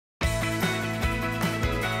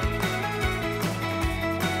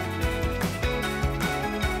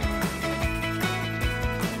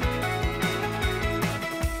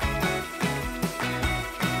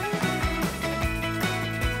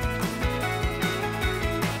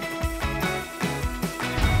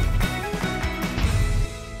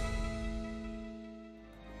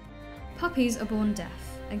Puppies are born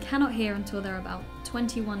deaf and cannot hear until they're about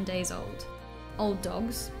 21 days old. Old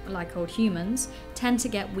dogs, like old humans, tend to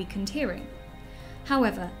get weakened hearing.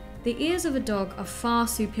 However, the ears of a dog are far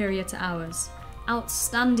superior to ours.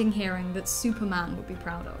 Outstanding hearing that Superman would be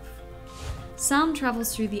proud of. Sound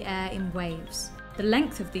travels through the air in waves. The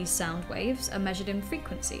length of these sound waves are measured in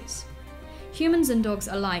frequencies. Humans and dogs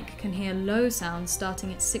alike can hear low sounds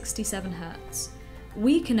starting at 67 Hz.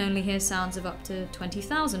 We can only hear sounds of up to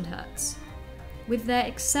 20,000 Hz. With their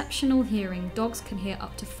exceptional hearing, dogs can hear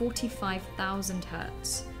up to 45,000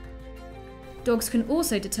 Hz. Dogs can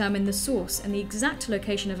also determine the source and the exact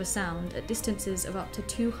location of a sound at distances of up to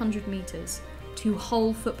 200 meters, 2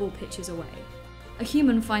 whole football pitches away. A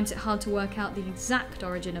human finds it hard to work out the exact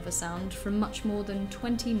origin of a sound from much more than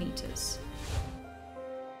 20 meters.